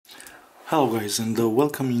Hello guys, and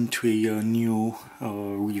welcome into a new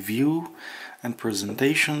review and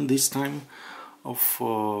presentation, this time of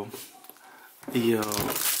a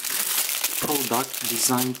product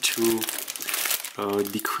designed to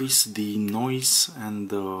decrease the noise and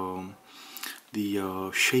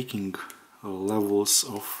the shaking levels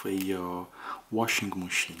of a washing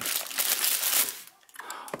machine.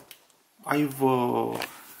 I've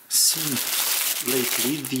seen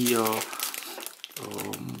lately the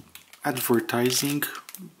advertising.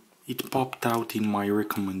 It popped out in my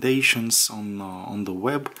recommendations on the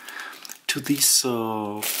web to this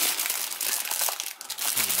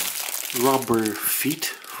rubber feet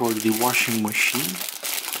for the washing machine,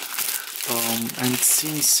 and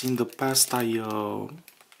since in the past I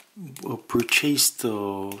purchased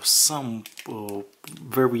some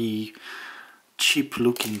very cheap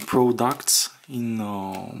looking products in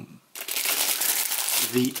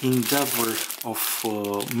the endeavor of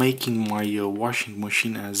making my washing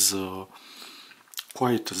machine as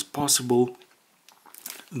quiet as possible,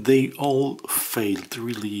 they all failed.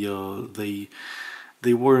 Really,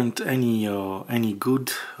 they weren't any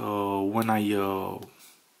good. When I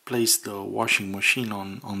placed the washing machine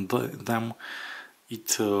on them,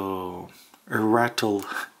 it rattled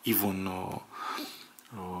even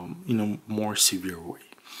in a more severe way.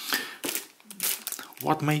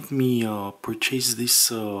 What made me purchase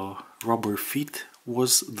this rubber feet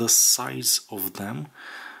was the size of them,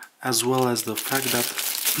 as well as the fact that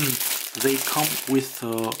they come with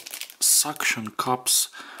suction cups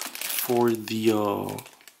for the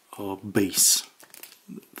base,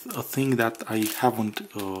 a thing that I haven't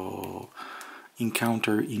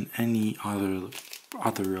encountered in any other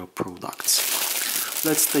products.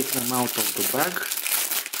 Let's take them out of the bag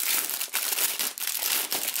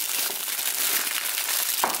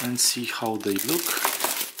and see how they look.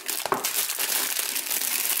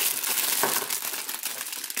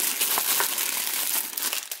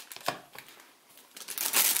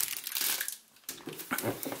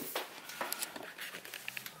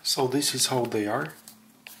 So this is how they are.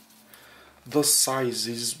 The size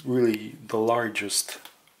is really the largest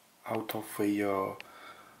out of a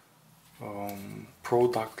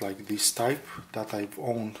product like this type that I've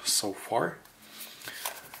owned so far.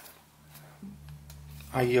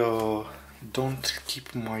 I don't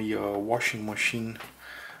keep my washing machine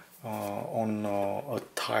on a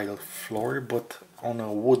tile floor, but on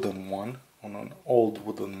a wooden one, on an old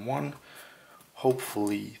wooden one.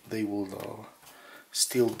 Hopefully they will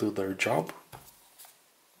still do their job.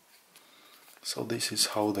 So this is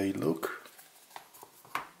how they look.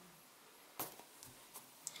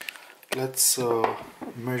 Let's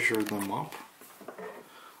measure them up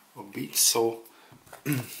a bit. So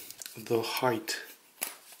the height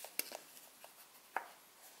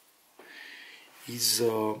is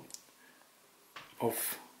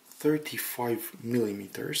of 35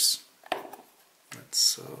 millimeters.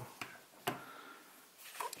 Let's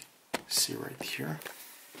see right here.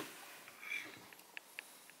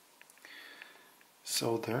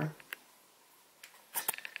 So there.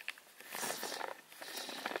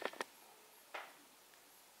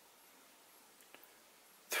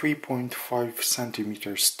 .5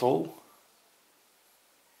 centimeters tall.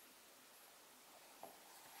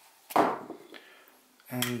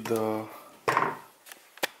 And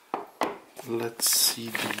let's see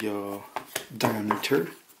the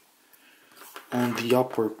diameter on the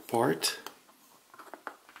upper part.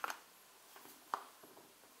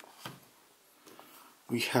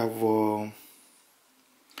 We have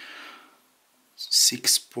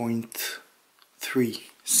 6.3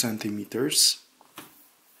 centimeters,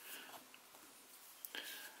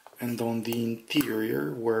 and on the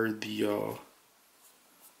interior, where the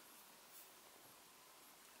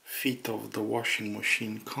feet of the washing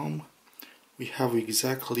machine come, we have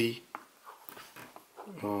exactly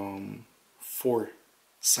 4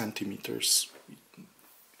 centimeters.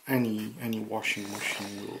 Any washing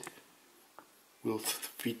machine will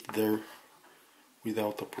fit there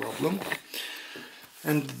without a problem.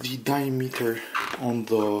 And the diameter on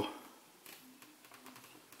the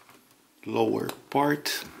lower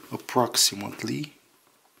part, approximately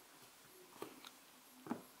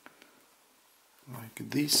like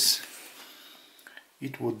this,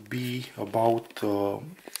 it would be about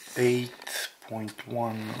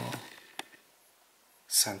 8.1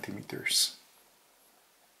 centimeters,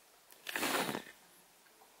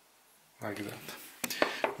 like that.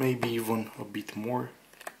 Maybe even a bit more.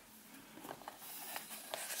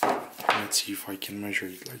 Let's see if I can measure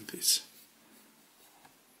it like this.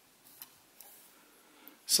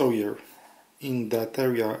 So here, in that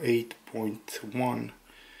area, 8.1,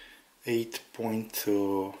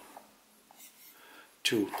 8.2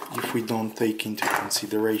 too, if we don't take into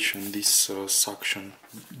consideration this suction,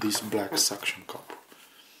 this black suction cup.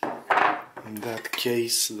 In that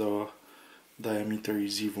case, the diameter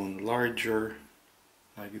is even larger,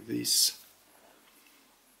 like this.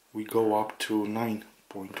 We go up to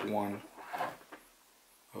 9.1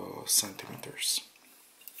 centimeters.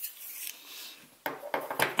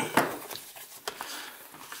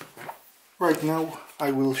 Right now I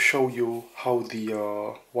will show you how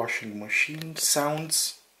the washing machine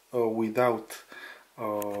sounds without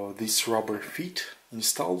this rubber feet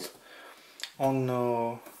installed on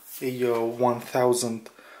a 1000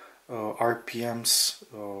 RPMs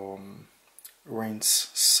rinse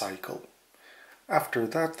cycle. After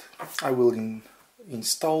that I will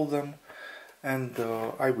install them, and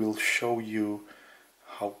I will show you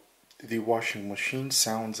how the washing machine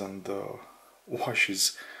sounds and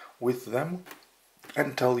washes with them,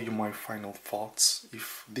 and tell you my final thoughts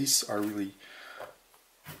if these are really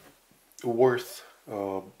worth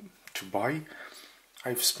to buy.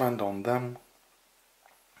 I've spent on them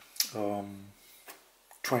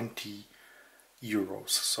 20 euros,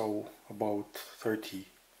 so about $30.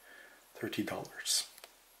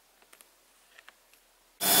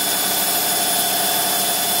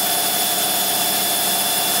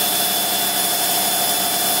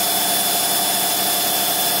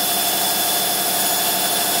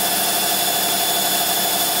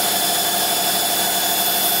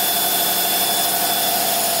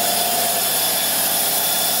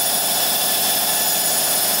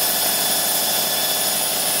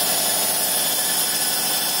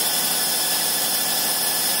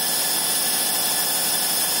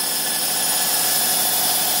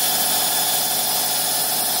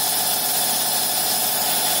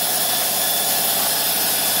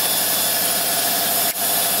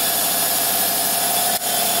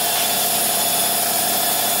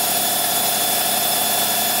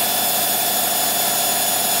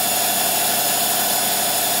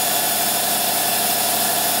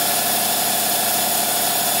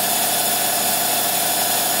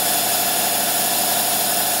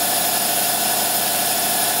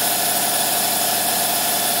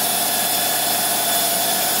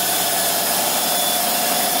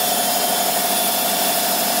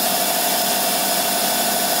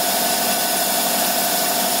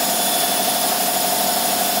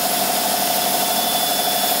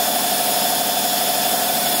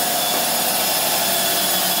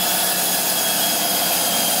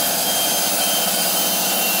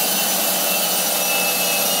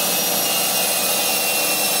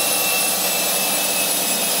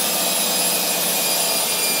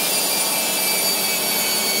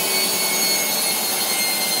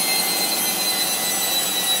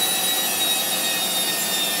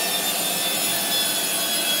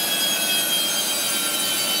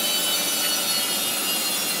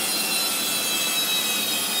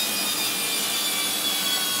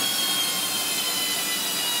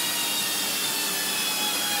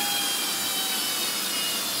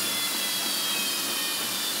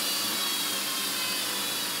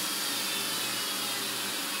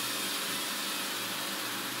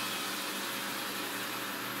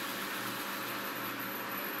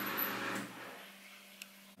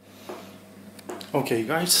 Okay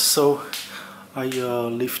guys, so I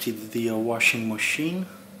lifted the washing machine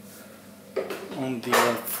on the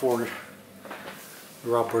 4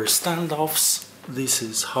 rubber standoffs. This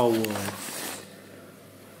is how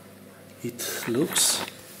it looks.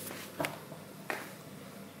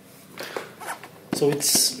 So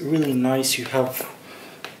it's really nice. You have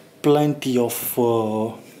plenty of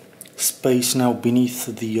space now beneath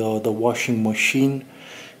the washing machine.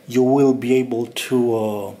 You will be able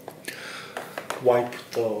to wipe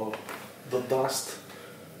the dust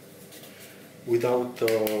without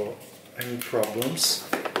any problems.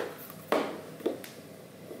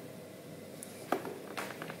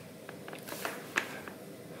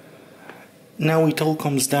 Now it all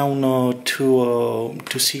comes down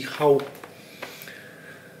to see how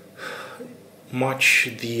much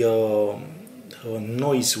the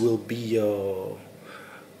noise will be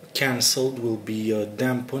cancelled, will be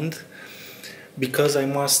dampened, because I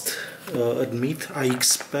must admit I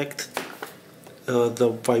expect the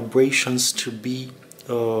vibrations to be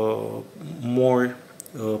more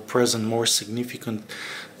present, more significant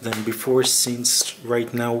than before, since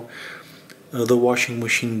right now the washing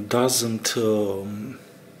machine doesn't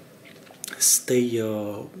stay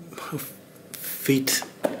feet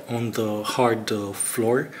on the hard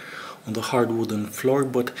floor, on the hard wooden floor,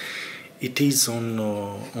 but it is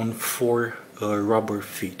on 4 rubber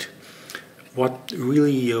feet. What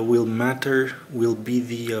really will matter will be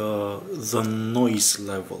the noise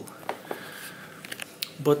level.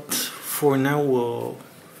 but for now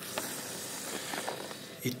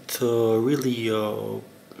it really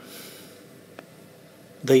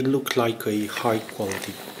they look like a high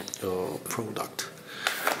quality product.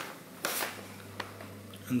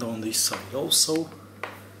 And on this side also you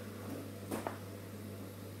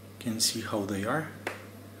can see how they are.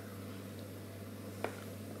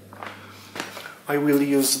 I will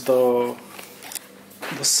use the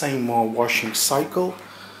same washing cycle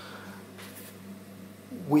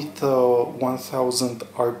with 1000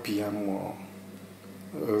 RPM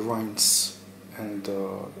rinse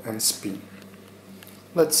and spin.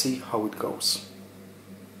 Let's see how it goes.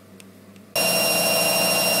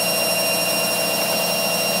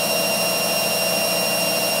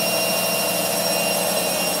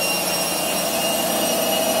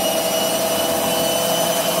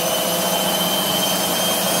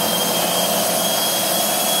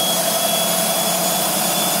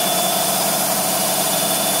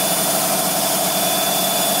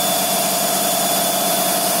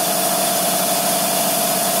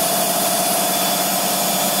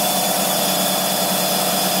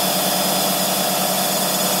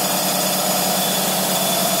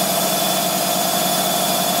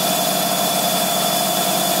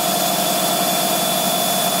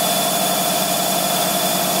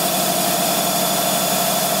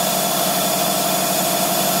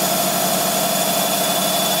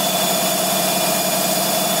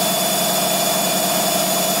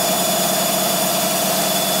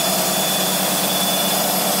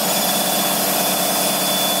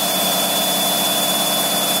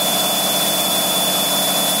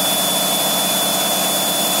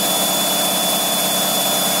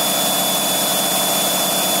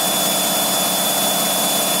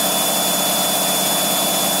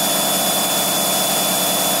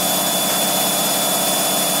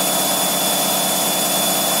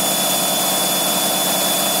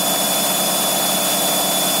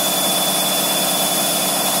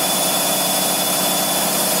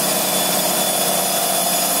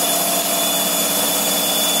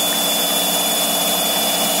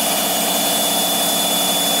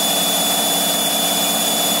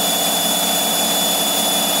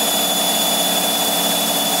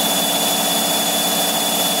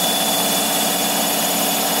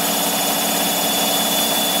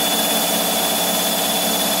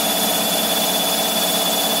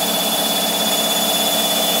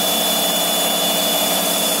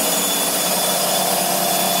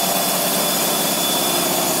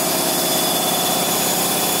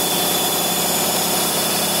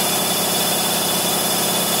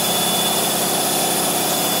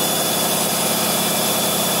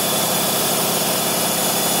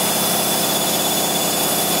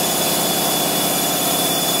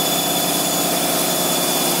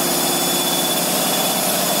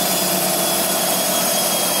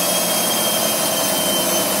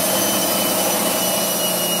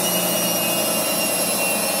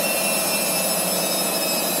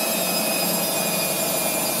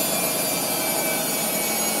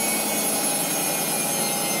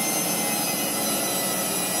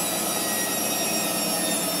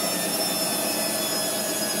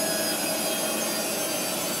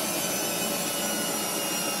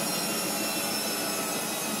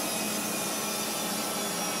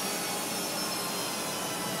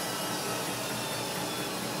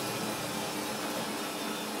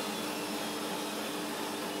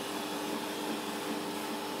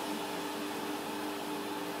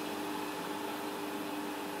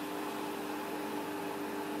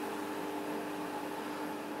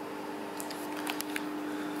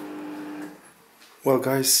 Well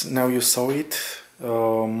guys, now you saw it.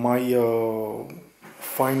 My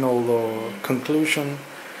final conclusion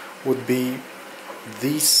would be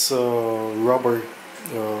these rubber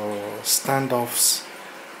standoffs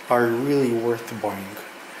are really worth buying.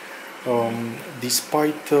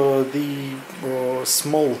 Despite the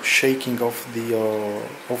small shaking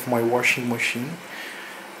of my washing machine,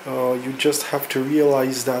 you just have to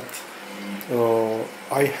realize that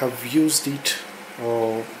I have used it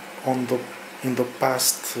in the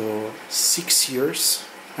past 6 years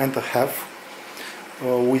and a half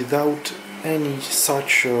without any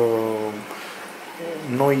such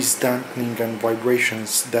noise dampening and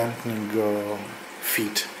vibrations dampening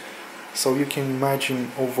feat. So you can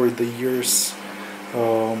imagine over the years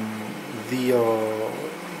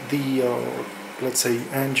let's say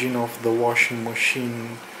engine of the washing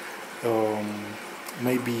machine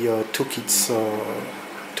maybe took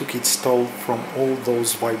its toll from all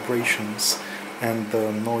those vibrations and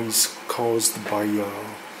the noise caused by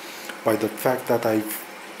the fact that I've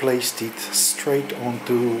placed it straight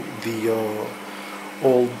onto the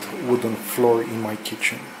old wooden floor in my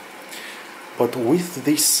kitchen. But with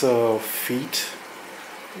this feet,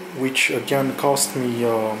 which again cost me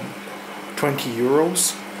 20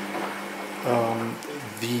 euros,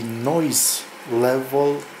 the noise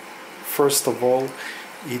level, first of all,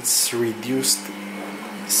 it's reduced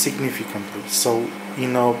significantly. So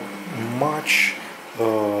in a much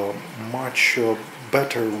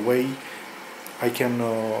better way, I can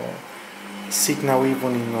sit now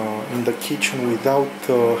even in the kitchen without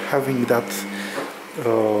having that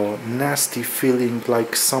nasty feeling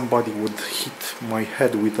like somebody would hit my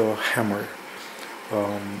head with a hammer.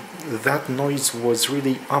 That noise was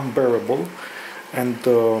really unbearable, and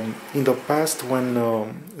in the past when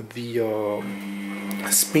the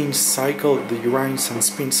spin cycle, the rinse and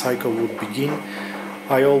spin cycle would begin,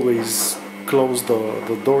 I always closed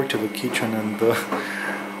the door to the kitchen and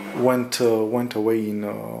went away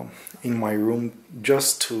in my room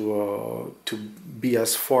just to be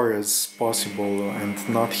as far as possible and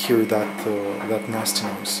not hear that nasty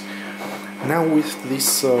noise. Now with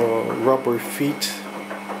this rubber feet,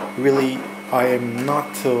 really I am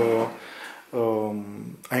not.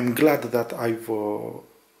 I'm glad that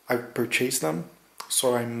I've purchased them,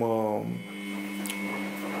 so I'm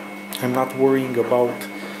not worrying about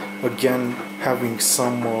again having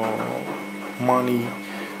some money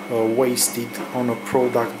wasted on a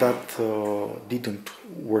product that didn't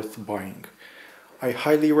worth buying. I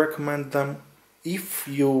highly recommend them. If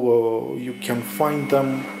you can find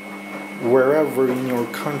them wherever in your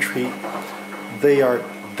country, they are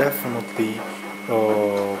definitely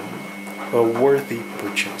a worthy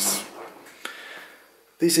purchase.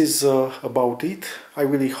 This is about it. I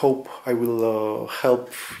really hope I will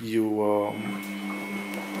help you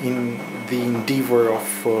in the endeavor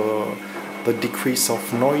of the decrease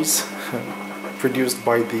of noise produced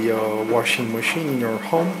by the washing machine in your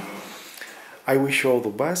home. I wish you all the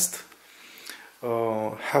best.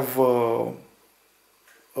 Have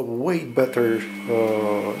a way better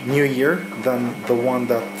new year than the one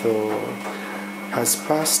that has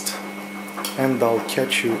passed, and I'll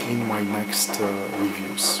catch you in my next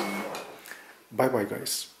reviews. Bye bye,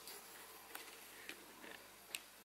 guys.